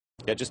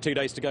Yeah, just 2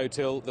 days to go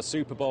till the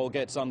Super Bowl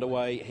gets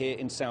underway here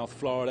in South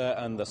Florida,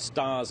 and the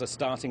stars are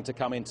starting to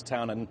come into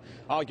town, and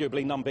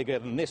arguably none bigger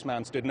than this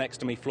man stood next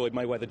to me, Floyd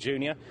Mayweather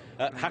Jr.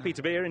 Happy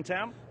to be here in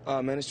town?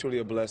 Man, it's truly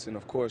a blessing.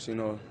 Of course, you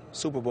know,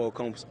 Super Bowl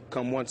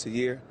come once a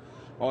year.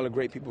 All the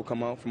great people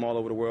come out from all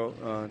over the world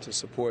to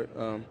support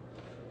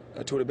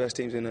two of the best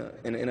teams in the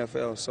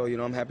NFL. So, you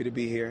know, I'm happy to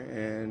be here,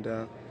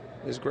 and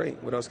it's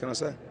great. What else can I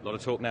say? A lot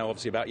of talk now,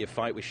 obviously, about your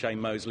fight with Shane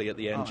Mosley at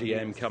the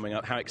MGM coming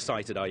up. How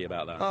excited are you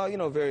about that? You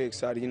know, very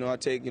excited. You know, I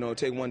take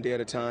one day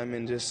at a time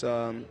and just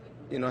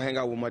you know, hang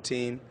out with my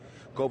team,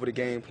 go over the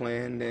game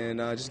plan, and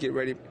just get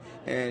ready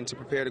and to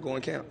prepare to go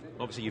in camp.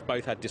 Obviously, you've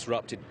both had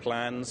disrupted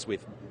plans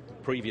with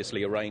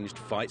previously arranged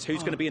fights.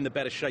 Who's going to be in the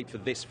better shape for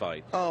this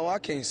fight? Oh, I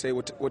can't say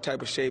what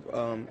type of shape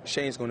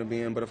Shane's going to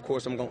be in, but of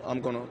course I'm going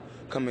to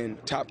come in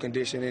top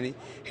condition, and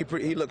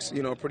he looks,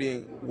 you know,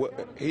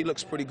 he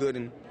looks pretty good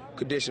in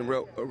condition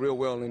real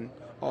well in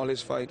all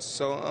his fights.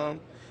 So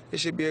it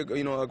should be a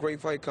great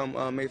fight come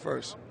May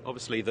 1st.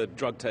 Obviously, the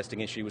drug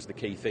testing issue was the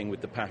key thing with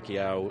the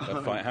Pacquiao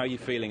fight. How are you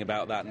feeling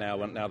about that now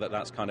that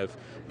that's kind of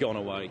gone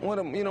away?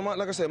 Well, you know,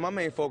 like I said, my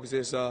main focus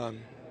is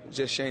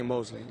just Shane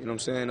Mosley. You know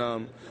what I'm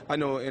saying? I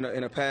know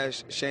in the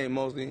past, Shane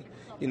Mosley,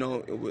 you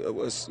know,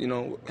 was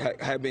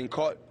had been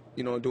caught,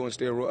 you know, doing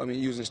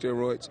using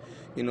steroids.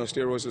 You know,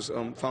 steroids was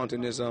found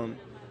in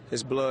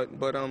his blood.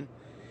 But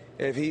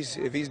if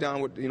he's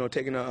down with, you know,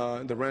 taking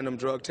the random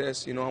drug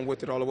test, you know, I'm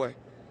with it all the way.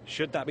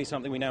 Should that be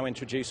something we now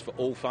introduce for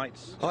all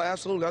fights? Oh,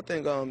 absolutely. I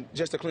think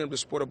just to clean up the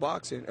sport of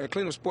boxing and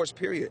clean up sports,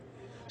 period.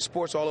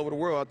 Sports all over the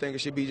world, I think it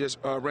should be just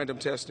random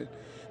testing,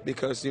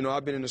 because, you know,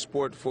 I've been in the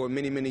sport for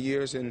many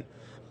years, and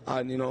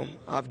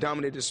I've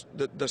dominated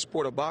the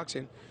sport of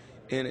boxing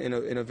in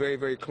a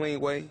very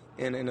clean way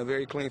and in a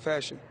very clean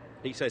fashion.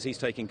 He says he's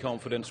taking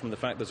confidence from the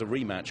fact there's a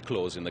rematch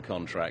clause in the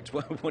contract.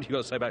 What do you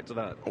got to say back to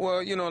that?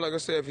 Well, you know, like I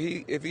said,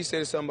 if he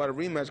said something about a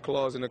rematch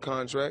clause in the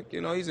contract, you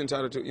know, he's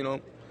entitled to. You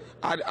know,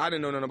 I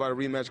didn't know nothing about a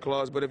rematch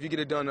clause, but if you get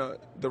it done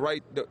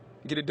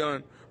get it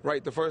done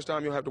right the first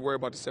time, you'll have to worry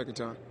about the second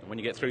time. When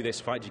you get through this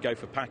fight, do you go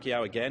for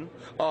Pacquiao again?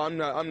 Oh,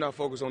 I'm not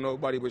focused on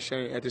nobody but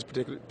Shane at this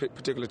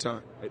particular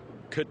time.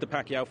 Could the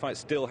Pacquiao fight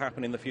still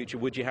happen in the future?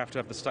 Would you have to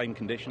have the same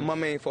conditions? My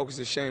main focus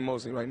is Shane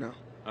Mosley right now.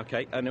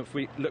 Okay, and if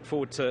we look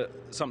forward to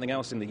something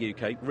else in the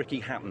UK, Ricky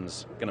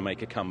Hatton's going to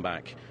make a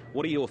comeback.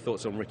 What are your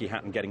thoughts on Ricky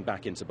Hatton getting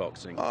back into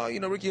boxing? You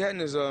know, Ricky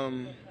Hatton is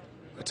a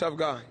tough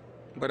guy,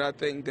 but I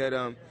think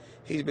that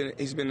he's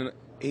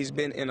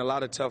been in a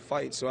lot of tough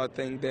fights. So I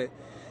think that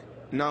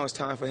now it's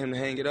time for him to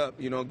hang it up.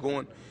 You know,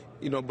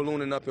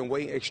 ballooning up in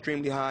weight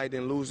extremely high,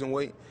 then losing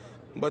weight.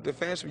 But the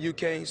fans from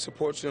UK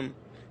supports him.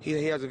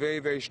 He has a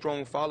very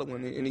strong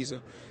following, and he's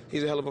a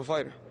hell of a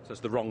fighter. So it's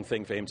the wrong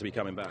thing for him to be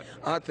coming back?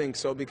 I think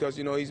so, because,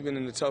 you know, he's been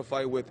in a tough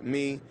fight with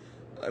me.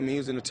 I mean, he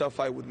was in a tough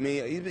fight with me.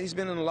 He's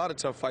been in a lot of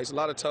tough fights, a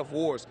lot of tough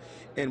wars,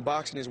 and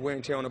boxing is wear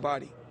and tear on the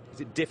body.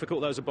 Is it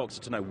difficult, though, as a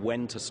boxer, to know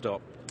when to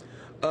stop?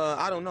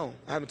 I don't know.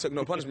 I haven't took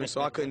no punishment,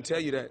 so I couldn't tell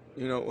you that.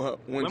 You know,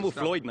 when will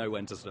Floyd know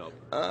when to stop?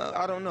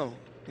 I don't know.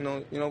 You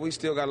know, we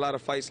still got a lot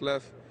of fights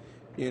left,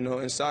 you know,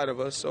 inside of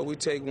us. So we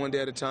take one day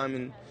at a time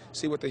and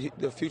see what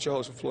the future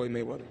holds for Floyd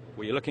Mayweather.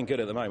 Well, you're looking good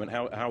at the moment.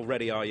 How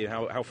ready are you?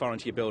 How far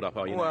into your build-up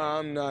are you?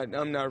 Well, now?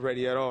 I'm not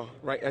ready at all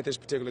right at this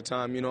particular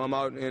time. You know, I'm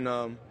out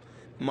in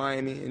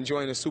Miami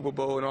enjoying the Super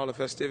Bowl and all the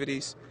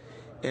festivities,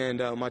 and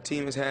my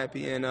team is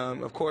happy. And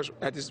of course,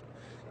 at this,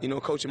 you know,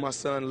 coaching my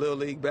son Little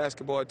League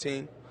basketball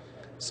team.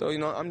 So, you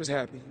know, I'm just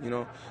happy. You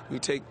know, we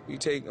take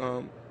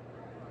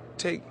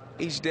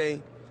each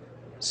day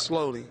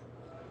slowly,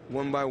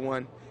 one by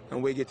one,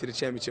 and we get to the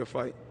championship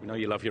fight. We know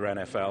you love your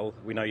NFL.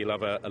 We know you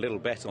love a little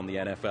bet on the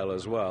NFL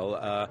as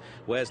well.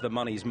 Where's the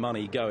money's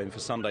money going for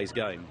Sunday's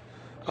game?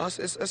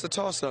 It's a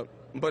toss-up,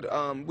 but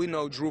we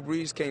know Drew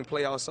Brees can't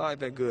play outside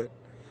that good.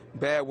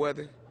 Bad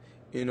weather,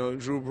 you know,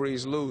 Drew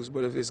Brees lose.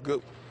 But if it's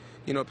good,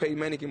 you know, Peyton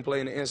Manning can play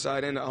in the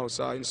inside and the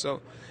outside. And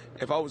so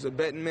if I was a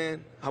betting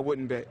man, I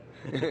wouldn't bet.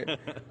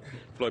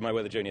 Floyd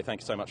Mayweather Jr.,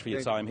 thank you so much for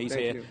your time. He's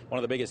here, one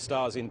of the biggest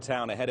stars in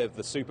town ahead of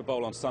the Super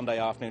Bowl on Sunday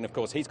afternoon. Of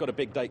course, he's got a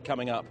big date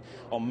coming up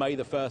on May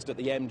the 1st at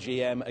the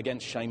MGM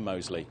against Shane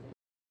Mosley.